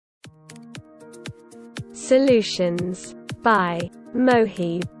Solutions by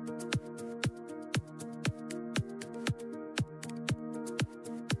Mohib.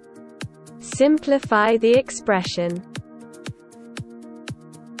 Simplify the expression.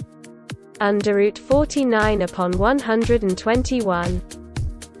 Under root 49 upon 121.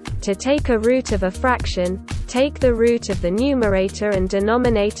 To take a root of a fraction, take the root of the numerator and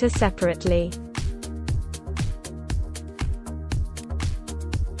denominator separately.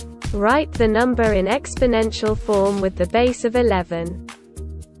 Write the number in exponential form with the base of 11.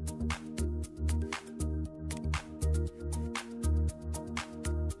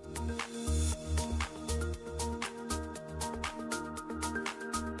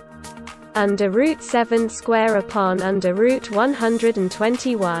 Under root 7 square upon under root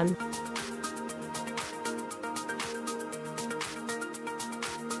 121.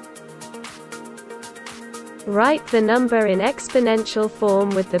 Write the number in exponential form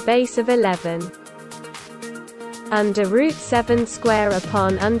with the base of 11. Under root 7 square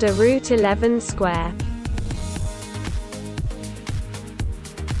upon under root 11 square.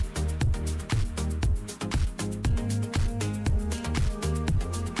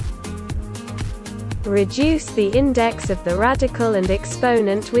 Reduce the index of the radical and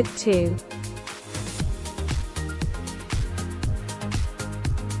exponent with 2.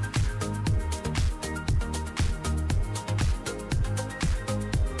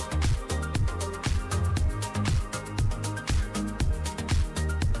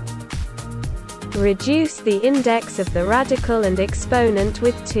 Reduce the index of the radical and exponent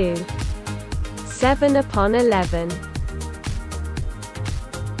with 2. 7 upon 11.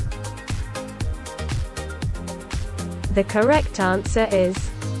 The correct answer is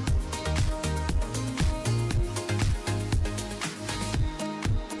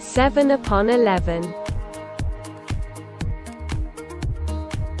 7 upon 11.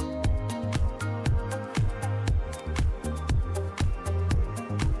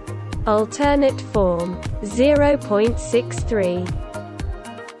 Alternate form 0.63.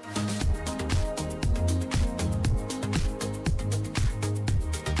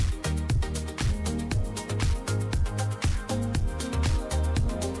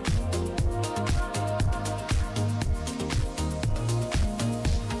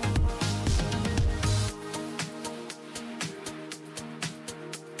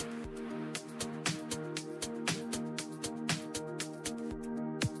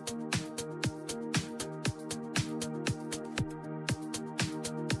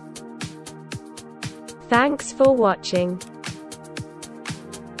 Thanks for watching.